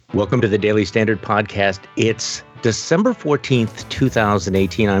Welcome to the Daily Standard Podcast. It's December 14th,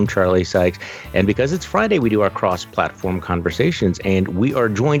 2018. I'm Charlie Sykes. And because it's Friday, we do our cross-platform conversations. And we are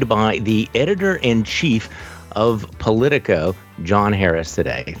joined by the editor-in-chief of Politico, John Harris,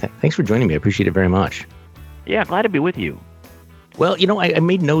 today. Thanks for joining me. I appreciate it very much. Yeah, glad to be with you. Well, I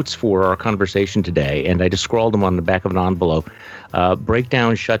made notes for our conversation today, and I just scrawled them on the back of an envelope.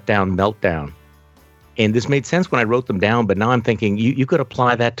 Breakdown, shutdown, meltdown. And this made sense when I wrote them down, but now I'm thinking you could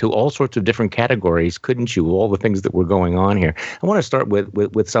apply that to all sorts of different categories, couldn't you? All the things that were going on here. I want to start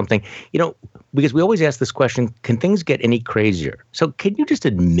with something, because we always ask this question, can things get any crazier? So can you just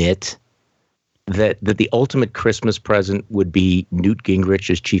admit that the ultimate Christmas present would be Newt Gingrich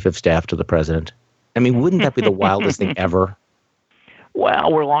as chief of staff to the president? I mean, wouldn't that be the wildest thing ever?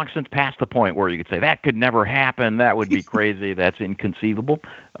 Well, we're long since past the point where you could say that could never happen. That would be crazy. That's inconceivable.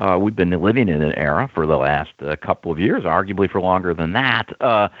 We've been living in an era for the last couple of years, arguably for longer than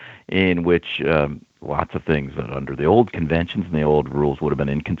that, in which lots of things that under the old conventions and the old rules would have been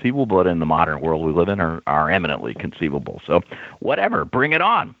inconceivable, but in the modern world we live in are eminently conceivable. So whatever, bring it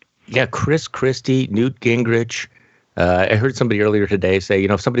on. Yeah, Chris Christie, Newt Gingrich. I heard somebody earlier today say,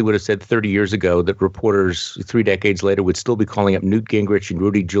 if somebody would have said 30 years ago that reporters 3 decades later would still be calling up Newt Gingrich and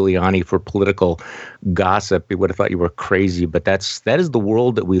Rudy Giuliani for political gossip, you would have thought you were crazy. But that is the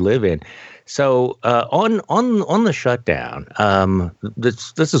world that we live in. So on the shutdown,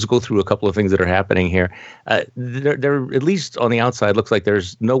 let's just go through a couple of things that are happening here. There, at least on the outside, looks like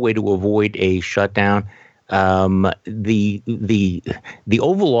there's no way to avoid a shutdown. The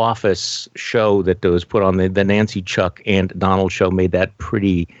Oval Office show that was put on the Nancy, Chuck, and Donald show made that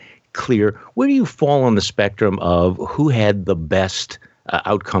pretty clear. Where do you fall on the spectrum of who had the best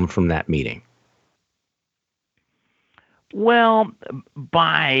outcome from that meeting? Well,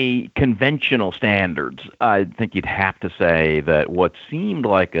 by conventional standards, I think you'd have to say that what seemed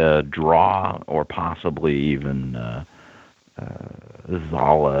like a draw or possibly even this is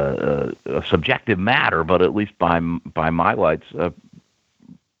all a subjective matter, but at least by my lights,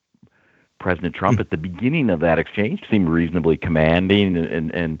 President Trump at the beginning of that exchange seemed reasonably commanding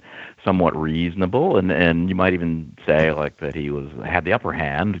and somewhat reasonable, and you might even say like that he had the upper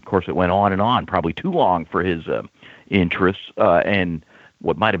hand. Of course, it went on and on, probably too long for his interests, and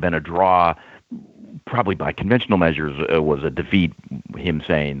what might have been a draw, probably by conventional measures, was a defeat. Him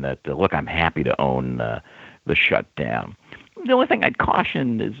saying that, look, I'm happy to own the shutdown. The only thing I'd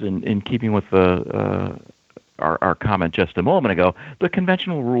caution is in keeping with our comment just a moment ago, the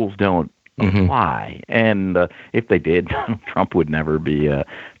conventional rules don't apply. And if they did, Donald Trump would never be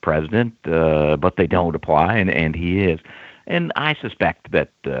president, but they don't apply, and he is. And I suspect that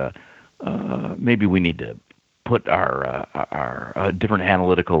maybe we need to put our different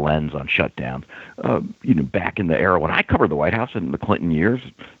analytical lens on shutdowns. Back in the era when I covered the White House in the Clinton years,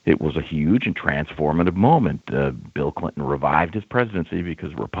 it was a huge and transformative moment. Bill Clinton revived his presidency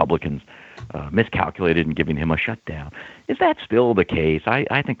because Republicans miscalculated in giving him a shutdown. Is that still the case?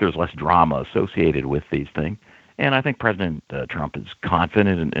 I think there's less drama associated with these things, and I think President Trump is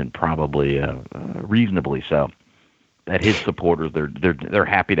confident and probably reasonably so that his supporters they're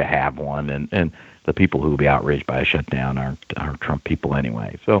happy to have one, and the people who will be outraged by a shutdown are Trump people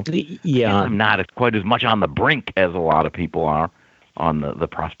anyway. So yeah, I'm not quite as much on the brink as a lot of people are on the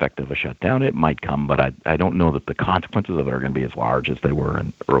prospect of a shutdown. It might come, but I don't know that the consequences of it are going to be as large as they were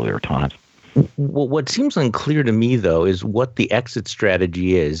in earlier times. Well, what seems unclear to me, though, is what the exit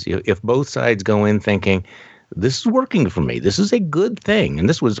strategy is. If both sides go in thinking, this is working for me, this is a good thing, and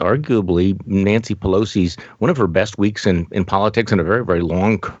this was arguably Nancy Pelosi's one of her best weeks in politics in a very, very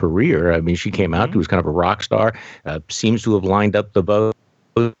long career. I mean, she came out, she was kind of a rock star, seems to have lined up the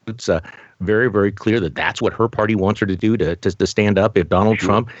votes. Very, very clear that that's what her party wants her to do, to stand up if Donald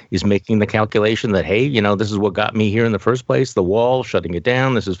Trump is making the calculation that, hey, this is what got me here in the first place, the wall, shutting it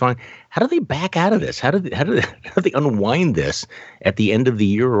down, this is fine. How do they back out of this? How do they unwind this at the end of the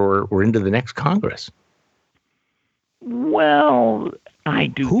year or into the next Congress? Well, I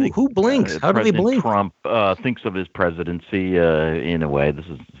do think who blinks? How do they blink? Trump thinks of his presidency in a way, this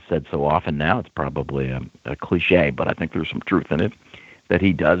is said so often now, it's probably a cliche, but I think there's some truth in it, that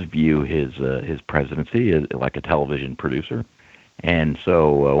he does view his presidency as like a television producer. And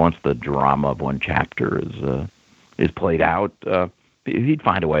so once the drama of one chapter is played out, he'd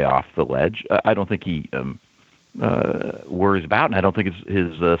find a way off the ledge. I don't think he worries about, and I don't think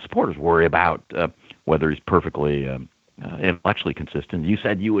his supporters worry about whether he's perfectly intellectually consistent. You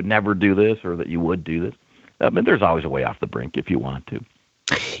said you would never do this or that you would do this. But there's always a way off the brink if you want to.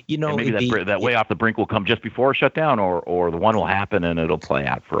 And maybe that way off the brink will come just before a shutdown, or the one will happen and it'll play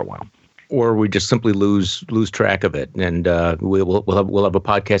out for a while. or we just simply lose track of it, and we'll have a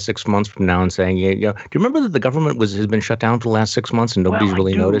podcast 6 months from now and saying, do you remember that the government has been shut down for the last 6 months and nobody's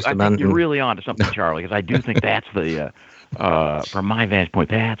really noticed? I think you're really on to something, Charlie, because I do think that's from my vantage point,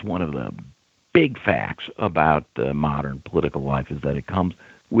 that's one of the big facts about modern political life, is that it comes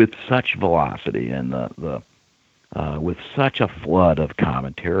with such velocity and with such a flood of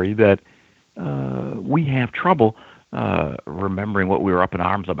commentary that we have trouble remembering what we were up in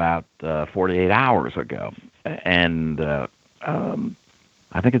arms about 48 hours ago. And I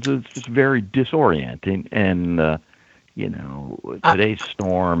think it's just very disorienting. And, today's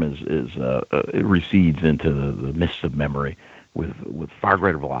storm it recedes into the mists of memory with far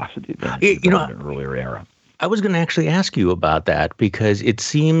greater velocity than in an earlier era. I was going to actually ask you about that, because it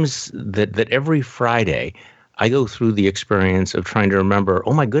seems that every Friday I go through the experience of trying to remember,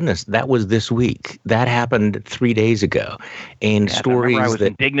 oh my goodness, that was this week. That happened 3 days ago. And stories I was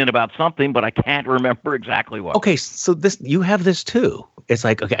indignant about something, but I can't remember exactly what. Okay, so you have this too. It's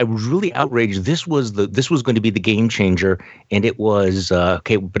like, okay, I was really outraged. This was going to be the game changer, and it was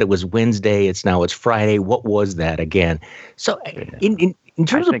but it was Wednesday. It's Friday. What was that again? So in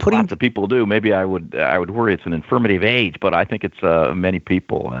terms of putting, lots of people do. Maybe I would worry it's an infirmity of age, but I think it's many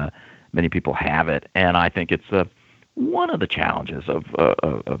people have it, and I think it's one of the challenges of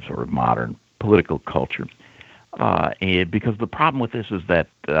sort of modern political culture. Because the problem with this is that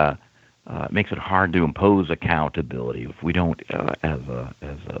it makes it hard to impose accountability. If we don't, as a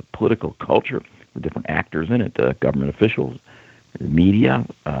political culture, with different actors in it, government officials, media,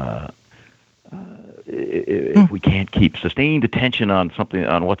 if we can't keep sustained attention on something,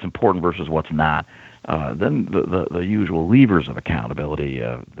 on what's important versus what's not, then the usual levers of accountability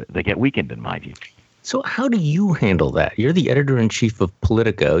they get weakened, in my view. So how do you handle that? You're the editor-in-chief of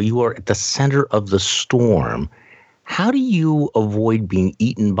Politico. You are at the center of the storm. How do you avoid being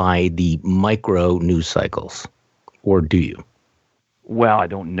eaten by the micro news cycles, or do you? Well, I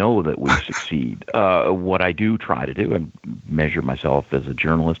don't know that we succeed. What I do try to do, and measure myself as a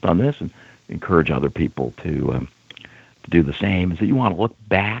journalist on this, and encourage other people to do the same, is that you want to look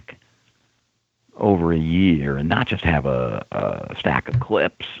back over a year and not just have a stack of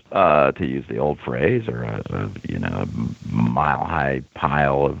clips, to use the old phrase, or a mile-high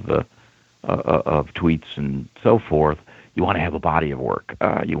pile of tweets and so forth. You want to have a body of work.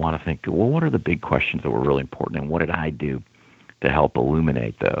 You want to think, well, what are the big questions that were really important, and what did I do to help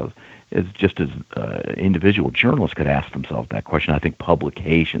illuminate those? It's just as individual journalists could ask themselves that question. I think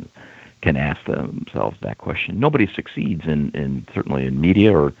publications can ask themselves that question. Nobody succeeds in certainly in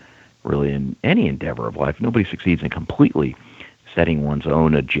media, or really in any endeavor of life. Nobody succeeds in completely setting one's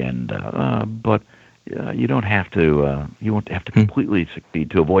own agenda. But you don't have to. You won't have to completely succeed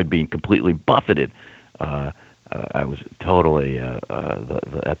to avoid being completely buffeted. I was totally at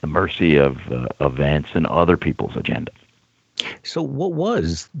the mercy of events and other people's agenda. So what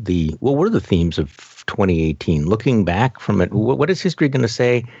were the themes of 2018? Looking back from it, what is history going to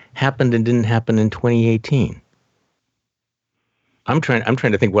say happened and didn't happen in 2018? I'm trying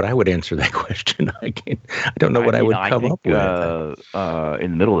to think what I would answer that question. I don't know what I would come up with.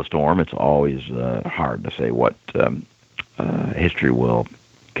 In the middle of the storm, it's always hard to say what history will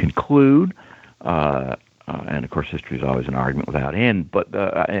conclude. And, of course, history is always an argument without end. But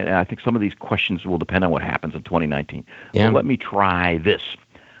and I think some of these questions will depend on what happens in 2019. Yeah. So let me try this.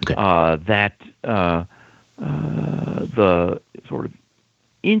 Okay. That the sort of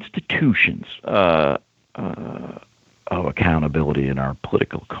institutions of accountability in our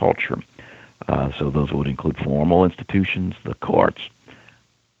political culture, so those would include formal institutions, the courts,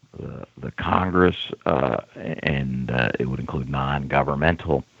 the Congress, and it would include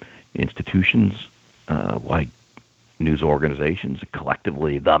non-governmental institutions, like news organizations,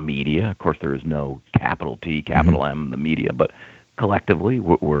 collectively the media. Of course, there is no capital T, capital M, the media, but collectively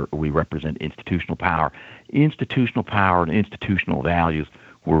we represent institutional power. Institutional power and institutional values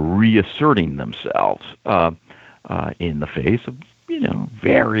were reasserting themselves in the face of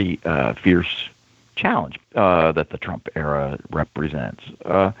very fierce challenge that the Trump era represents.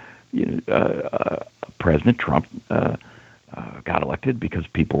 President Trump got elected because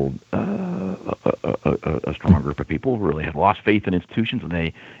people, a strong group of people, really had lost faith in institutions, and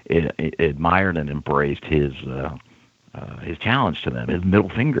they admired and embraced his challenge to them, his middle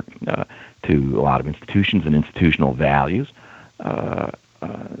finger to a lot of institutions and institutional values.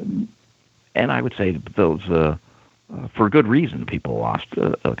 And I would say that those, for good reason, people lost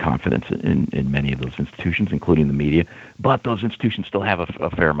confidence in many of those institutions, including the media. But those institutions still have a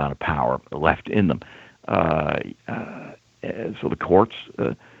fair amount of power left in them. So the courts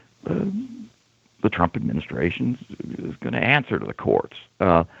the Trump administration is going to answer to the courts.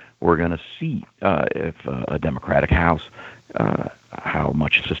 We're going to see if a Democratic House, how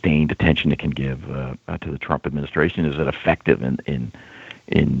much sustained attention it can give to the Trump administration. Is it effective in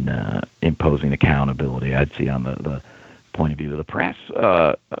imposing accountability? I'd see on the point of view of the press.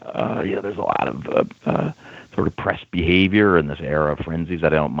 There's a lot of sort of press behavior in this era of frenzies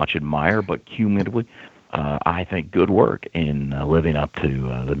that I don't much admire, but cumulatively, I think good work in living up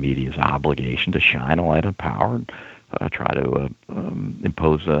to the media's obligation to shine a light on power and try to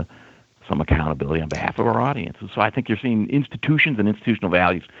impose some accountability on behalf of our audience. So I think you're seeing institutions and institutional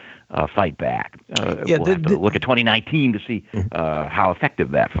values fight back. We'll have to look at 2019 to see how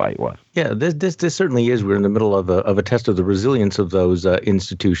effective that fight was. Yeah, this certainly is. We're in the middle of a test of the resilience of those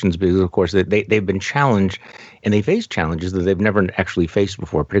institutions because, of course, they've been challenged and they face challenges that they've never actually faced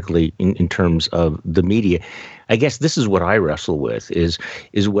before, particularly in terms of the media. I guess this is what I wrestle with is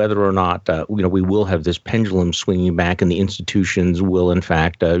whether or not we will have this pendulum swinging back and the institutions will, in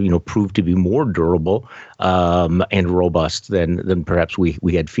fact, prove to be more durable and robust than perhaps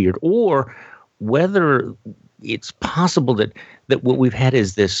we had feared, or whether it's possible that what we've had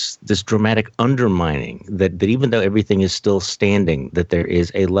is this dramatic undermining, that even though everything is still standing, that there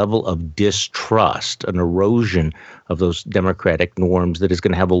is a level of distrust, an erosion of those democratic norms that is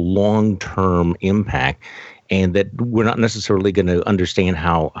going to have a long-term impact, and that we're not necessarily going to understand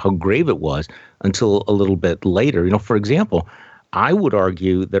how grave it was until a little bit later. For example, I would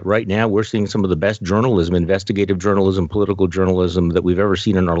argue that right now we're seeing some of the best journalism, investigative journalism, political journalism that we've ever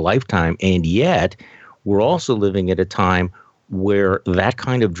seen in our lifetime, and yet we're also living at a time where that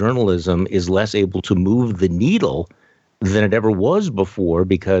kind of journalism is less able to move the needle than it ever was before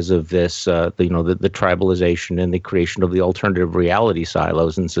because of this, the tribalization and the creation of the alternative reality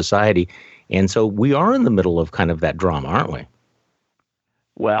silos in society. And so we are in the middle of kind of that drama, aren't we?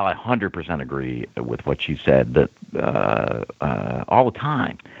 Well, I 100% agree with what you said, that all the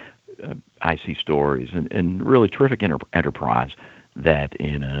time I see stories and really terrific enterprise that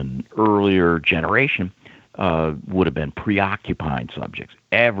in an earlier generation would have been preoccupying subjects.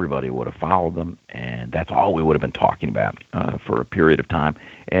 Everybody would have followed them, and that's all we would have been talking about for a period of time.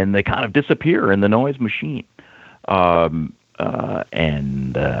 And they kind of disappear in the noise machine. And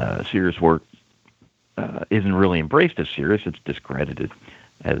serious work isn't really embraced as serious. It's discredited,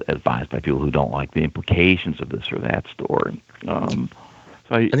 as advised by people who don't like the implications of this or that story. So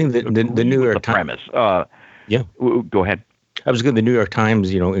I think the New York Times premise. Yeah. Go ahead. I was good. The New York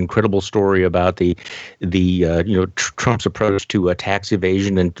Times, incredible story about the Trump's approach to tax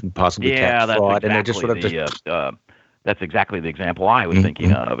evasion and possibly tax fraud, exactly and I just sort of that's exactly the example I was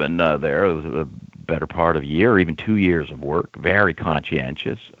thinking of. And there was a better part of a year, even 2 years of work, very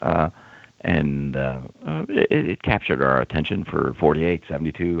conscientious, and it captured our attention for 48,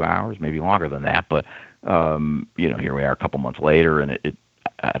 72 hours, maybe longer than that. But here we are a couple months later, and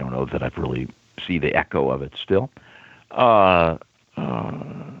I don't know that I've really see the echo of it still. I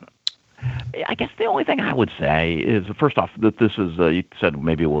guess the only thing I would say is, first off, that this is, you said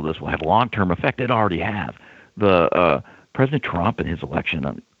maybe this will have a long-term effect. It already has. The President Trump and his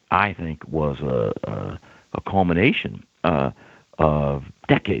election, I think, was a culmination of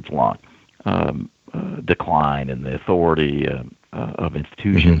decades-long decline in the authority of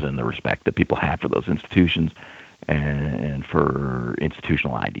institutions and the respect that people have for those institutions and for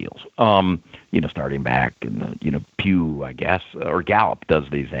institutional ideals. Starting back in Pew, I guess, or Gallup does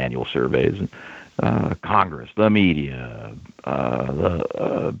these annual surveys. Congress, the media,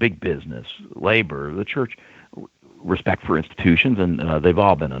 the big business, labor, the church, respect for institutions, and they've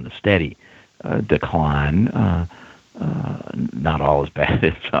all been on a steady decline. Not all as bad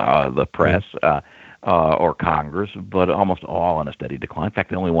as the press or Congress, but almost all on a steady decline. In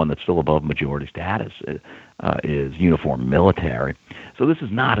fact, the only one that's still above majority status is uniformed military. So this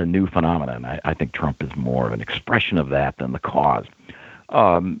is not a new phenomenon. I think Trump is more of an expression of that than the cause.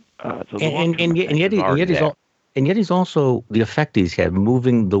 And yet he's also, the effect he's had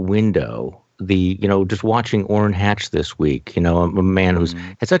moving the window. Just watching Orrin Hatch this week, a man who's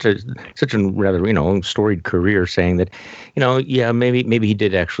had such a rather storied career, saying that, maybe he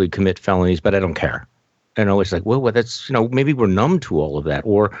did actually commit felonies, but I don't care. It's like, well, that's, maybe we're numb to all of that,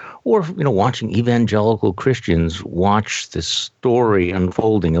 or watching evangelical Christians watch this story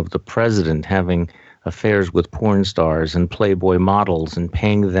unfolding of the president having affairs with porn stars and Playboy models and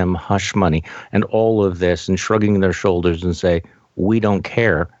paying them hush money and all of this and shrugging their shoulders and say, we don't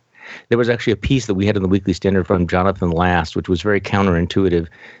care. There was actually a piece that we had in the Weekly Standard from Jonathan Last, which was very counterintuitive,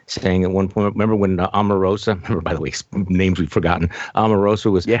 saying at one point, remember when Omarosa, remember, by the way, names we've forgotten,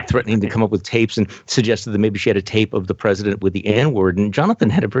 Omarosa was threatening to come up with tapes and suggested that maybe she had a tape of the president with the N-word. And Jonathan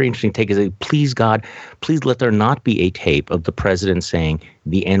had a very interesting take. He said, please, God, please let there not be a tape of the president saying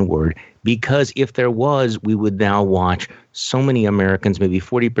the N-word, because if there was, we would now watch so many Americans, maybe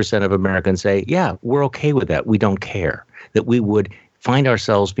 40% of Americans say, yeah, we're okay with that. We don't care. That we would find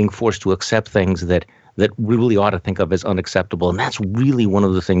ourselves being forced to accept things that we really ought to think of as unacceptable. And that's really one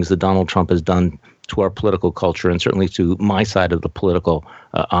of the things that Donald Trump has done to our political culture, and certainly to my side of the political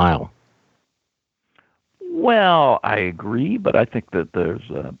aisle. Well, I agree, but I think that there's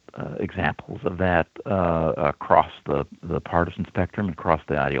examples of that across the partisan spectrum, across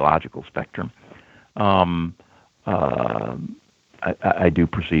the ideological spectrum. I do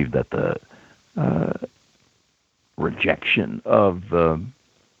perceive that the rejection of kind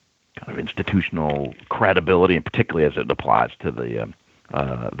of institutional credibility, and particularly as it applies to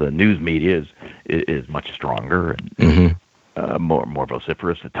the news media, is much stronger and more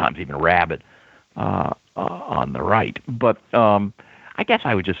vociferous, at times even rabid on the right. But I guess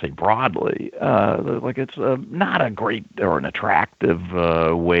I would just say broadly, like it's not a great or an attractive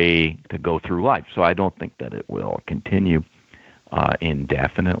way to go through life. So I don't think that it will continue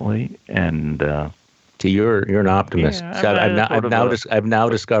indefinitely. And so you're an optimist. Yeah, so I've now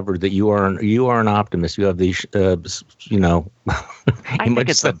discovered that you are an optimist. You have these, I think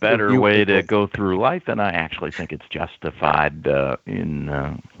it's a better way to go through life, and I actually think it's justified in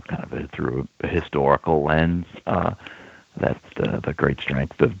kind of through a historical lens. That the great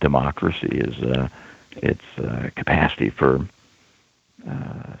strength of democracy is its capacity for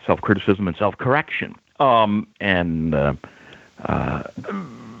self-criticism and self-correction.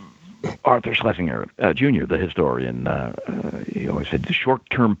 Arthur Schlesinger Jr., the historian, he always said the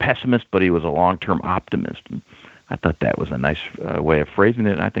short-term pessimist, but he was a long-term optimist. And I thought that was a nice way of phrasing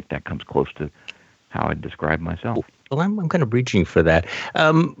it, and I think that comes close to how I describe myself. Well, I'm kind of reaching for that.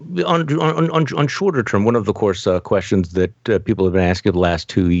 On shorter term, one of the course questions that people have been asking the last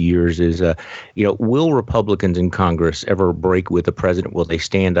 2 years is, will Republicans in Congress ever break with the president? Will they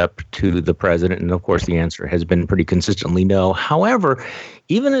stand up to the president? And of course, the answer has been pretty consistently no. However,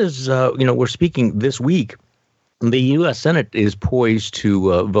 even as we're speaking this week, the U.S. Senate is poised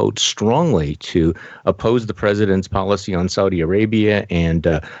to vote strongly to oppose the president's policy on Saudi Arabia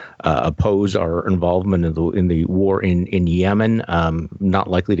and oppose our involvement in the war in Yemen. Not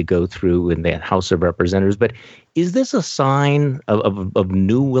likely to go through in the House of Representatives. But is this a sign of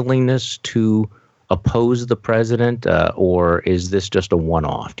new willingness to oppose the president, or is this just a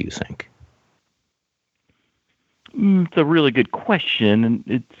one-off, do you think? It's a really good question, and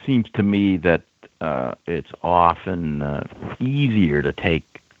it seems to me that it's often easier to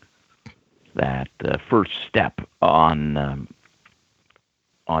take that first step on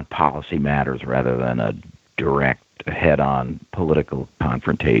policy matters rather than a direct head-on political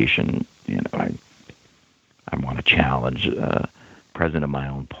confrontation. I want to challenge president of my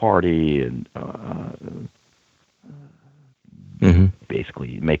own party and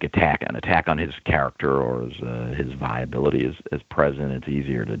basically make an attack on his character or his viability as president. It's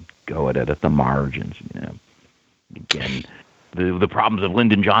easier to go at it at the margins. Again, the problems of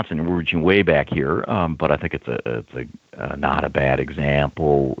Lyndon Johnson, we're reaching way back here, but I think it's a not a bad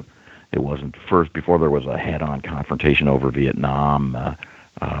example. It wasn't first before there was a head-on confrontation over Vietnam.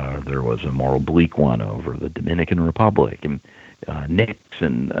 There was a more oblique one over the Dominican Republic. And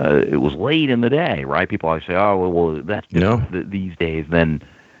Nixon, it was late in the day, right? People always say, "Oh, well, that's these days than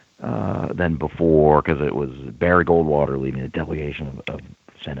before," because it was Barry Goldwater leading a delegation of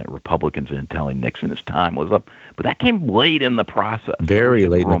Senate Republicans and telling Nixon his time was up. But that came late in the process. Very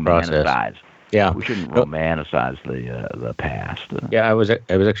late in the process. Yeah, we shouldn't romanticize the past. Yeah, I was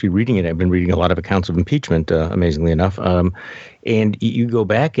actually reading it. I've been reading a lot of accounts of impeachment, amazingly enough. And you go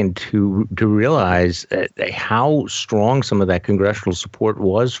back and to realize how strong some of that congressional support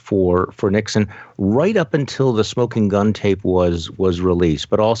was for Nixon right up until the smoking gun tape was released.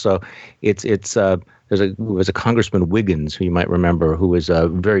 But also, there was a Congressman Wiggins, who you might remember, who was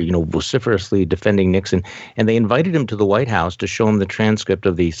very vociferously defending Nixon, and they invited him to the White House to show him the transcript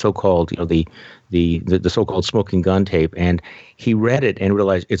of the so-called the so-called smoking gun tape, and he read it and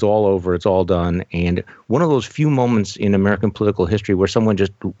realized it's all over, it's all done. And one of those few moments in American political history where someone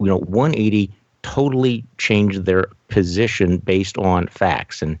just 180 totally changed their position based on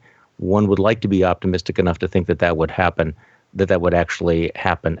facts, and one would like to be optimistic enough to think that would happen. That would actually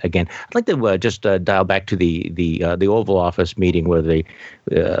happen again. I'd like to just dial back to the Oval Office meeting where with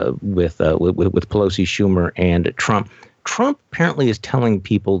Pelosi, Schumer, and Trump. Trump apparently is telling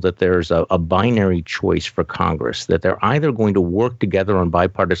people that there's a binary choice for Congress, that they're either going to work together on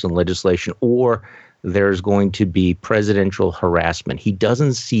bipartisan legislation or there's going to be presidential harassment. He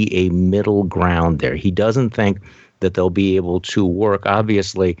doesn't see a middle ground there. He doesn't think that they'll be able to work.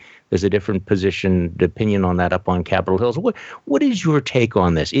 Obviously, there's a different opinion on that up on Capitol Hill. So what is your take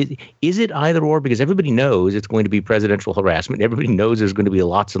on this? Is it either or? Because everybody knows it's going to be presidential harassment. Everybody knows there's going to be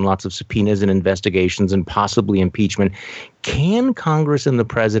lots and lots of subpoenas and investigations and possibly impeachment. Can Congress and the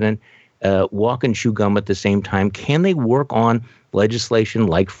president walk and chew gum at the same time? Can they work on legislation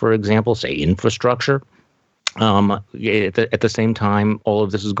like, for example, say infrastructure at the same time all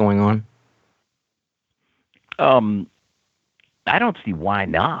of this is going on? I don't see why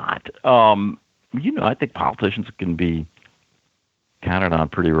not. I think politicians can be counted on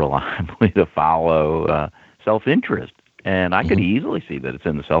pretty reliably to follow self-interest. And I could easily see that it's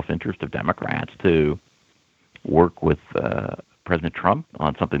in the self-interest of Democrats to work with President Trump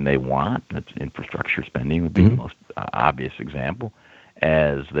on something they want. That's infrastructure spending would be the most obvious example,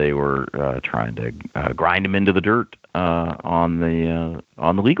 as they were trying to grind him into the dirt on the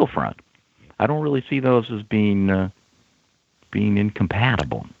legal front. I don't really see those as being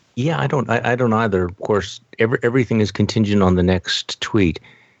incompatible. Yeah, I don't either. Of course, everything is contingent on the next tweet.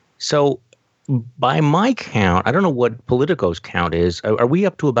 So, by my count, I don't know what Politico's count is. Are we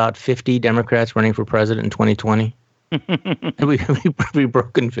up to about 50 Democrats running for president in 2020? have we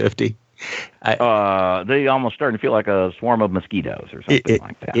broken 50? They almost starting to feel like a swarm of mosquitoes or something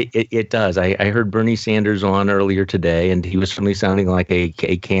like that. It does. I heard Bernie Sanders on earlier today, and he was certainly sounding like a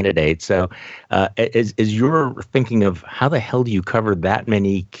candidate. So as you're thinking of how the hell do you cover that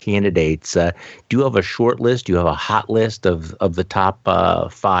many candidates, do you have a short list? Do you have a hot list of the top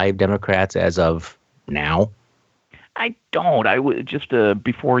 5 Democrats as of now? I don't. I would just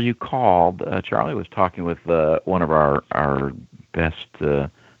before you called, Charlie was talking with one of our best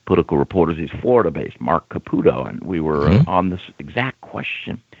political reporters. He's Florida-based, Mark Caputo, and we were on this exact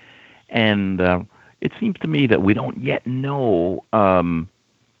question. And it seems to me that we don't yet know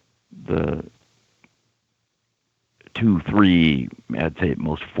the 2, 3, I'd say at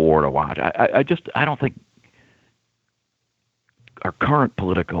most 4 to watch. I don't think our current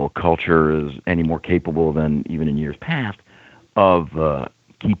political culture is any more capable than even in years past of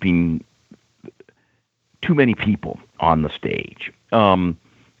keeping too many people on the stage.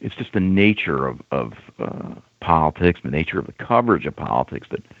 It's just the nature of politics, the nature of the coverage of politics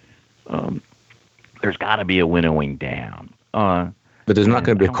that there's got to be a winnowing down. But there's not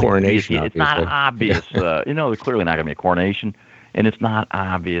going to be a coronation. It's not obvious. There's clearly not going to be a coronation, and it's not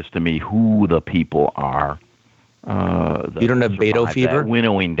obvious to me who the people are. You don't have Beto fever?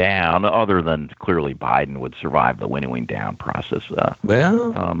 Winnowing down, other than clearly Biden would survive the winnowing down process.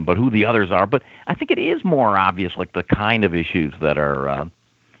 But who the others are. But I think it is more obvious, like the kind of issues that are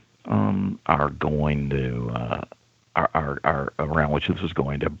going to are around which this is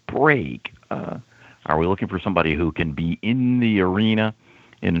going to break. Are we looking for somebody who can be in the arena,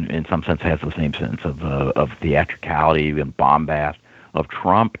 in some sense has the same sense of theatricality and bombast of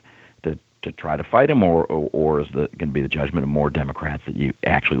Trump to try to fight him, or is going to be the judgment of more Democrats that you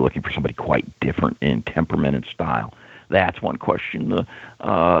actually looking for somebody quite different in temperament and style? That's one question.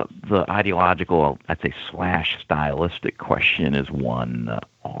 The ideological, I'd say, / stylistic question is one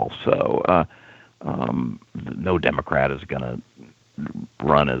also. No Democrat is going to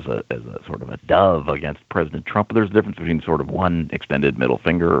run as a sort of a dove against President Trump. But there's a difference between sort of one extended middle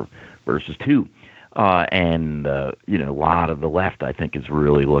finger versus 2. A lot of the left, I think, is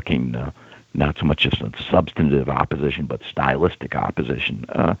really looking not so much just a substantive opposition, but stylistic opposition.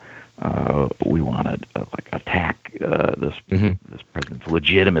 We want to attack this president's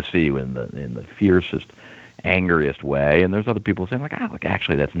legitimacy in the fiercest, angriest way. And there's other people saying,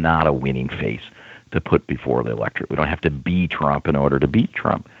 actually, that's not a winning face to put before the electorate. We don't have to be Trump in order to beat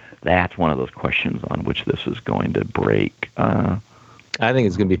Trump. That's one of those questions on which this is going to break. I think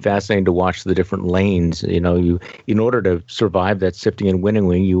it's going to be fascinating to watch the different lanes. In order to survive that sifting and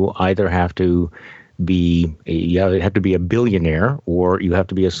winnowing, you either have to be a billionaire, or you have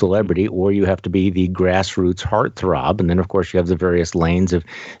to be a celebrity, or you have to be the grassroots heartthrob. And then, of course, you have the various lanes of,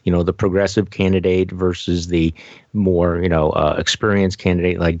 the progressive candidate versus the more, experienced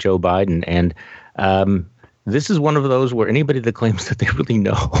candidate like Joe Biden. And this is one of those where anybody that claims that they really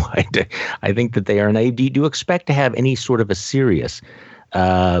know, I think that they are naive. Do you expect to have any sort of a serious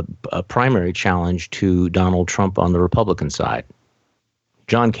primary challenge to Donald Trump on the Republican side?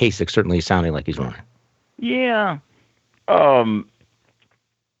 John Kasich certainly is sounding like he's running. Yeah. You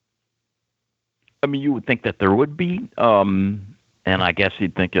would think that there would be, and I guess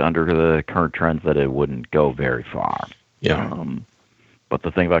you'd think under the current trends that it wouldn't go very far. Yeah. But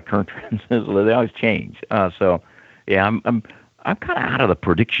the thing about current trends is they always change. So, yeah, I'm kind of out of the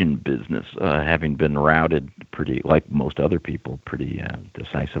prediction business, having been routed pretty, like most other people, pretty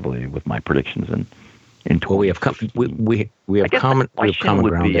decisively with my predictions in 2015. Well, we have common would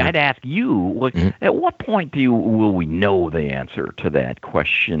ground be, there. I'd ask you, like, at what point will we know the answer to that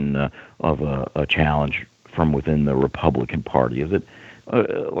question of a challenge from within the Republican Party? Is it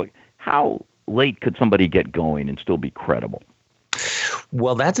like how late could somebody get going and still be credible?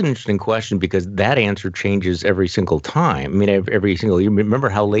 Well, that's an interesting question because that answer changes every single time. I mean, every single. You remember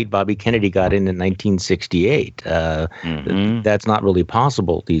how late Bobby Kennedy got in 1968? That's not really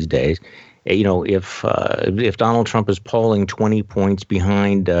possible these days. If Donald Trump is polling 20 points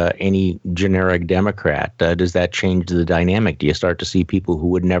behind any generic Democrat, does that change the dynamic? Do you start to see people who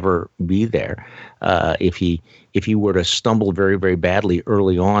would never be there? If he were to stumble very, very badly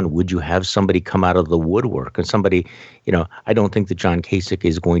early on, would you have somebody come out of the woodwork? And somebody, I don't think that John Kasich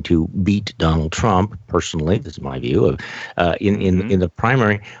is going to beat Donald Trump, personally. This is my view in the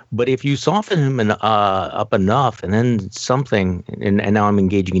primary. But if you soften him up enough, and then something, and now I'm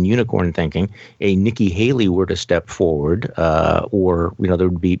engaging in unicorn thinking, a Nikki Haley were to step forward, or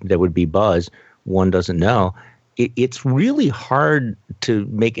there would be buzz. One doesn't know. It's really hard to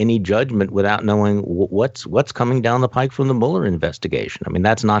make any judgment without knowing what's coming down the pike from the Mueller investigation. I mean,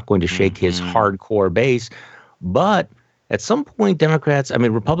 that's not going to shake his hardcore base, but at some point,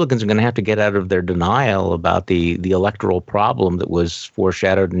 Republicans are going to have to get out of their denial about the electoral problem that was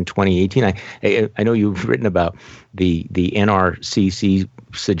foreshadowed in 2018. I know you've written about the NRCC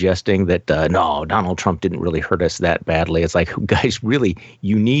suggesting that no, Donald Trump didn't really hurt us that badly. It's like, guys, really,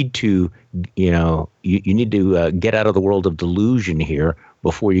 you need to get out of the world of delusion here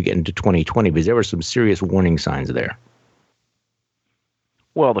before you get into 2020, because there were some serious warning signs there.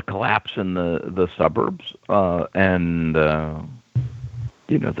 Well, the collapse in the suburbs, and the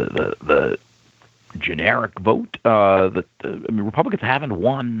generic vote. Republicans haven't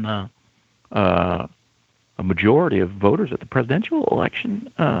won a majority of voters at the presidential election,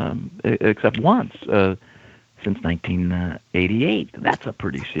 except once since 1988. That's a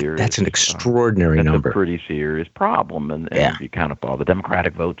pretty serious. That's an extraordinary number. A pretty serious problem, and if you count up all the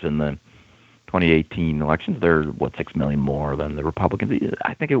Democratic votes in the 2018 elections, they're 6 million more than the Republicans.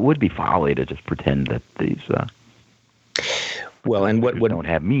 I think it would be folly to just pretend that these what don't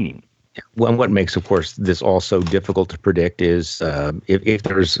have meaning. Well, and what makes, of course, this also difficult to predict is if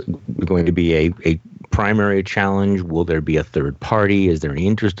there's going to be a primary challenge, will there be a third party? Is there any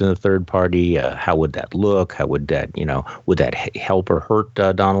interest in a third party? How would that look? How would that, would that help or hurt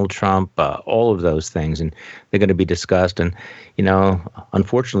Donald Trump? All of those things, and they're going to be discussed. And,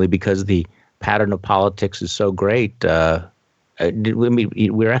 unfortunately, because the pattern of politics is so great, we're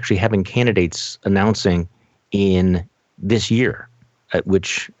actually having candidates announcing in this year,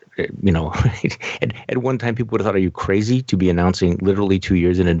 which, at one time people would have thought, are you crazy to be announcing literally 2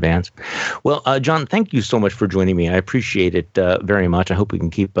 years in advance? Well, John, thank you so much for joining me. I appreciate it very much. I hope we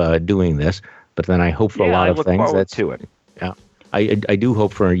can keep doing this, but then I hope for a lot of things. That's to it. Yeah, I do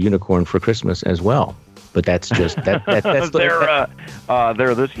hope for a unicorn for Christmas as well. But that's just that's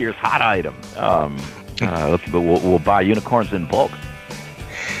they're this year's hot item. We'll buy unicorns in bulk.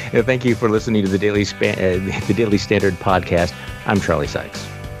 Thank you for listening to the Daily Standard podcast. I'm Charlie Sykes.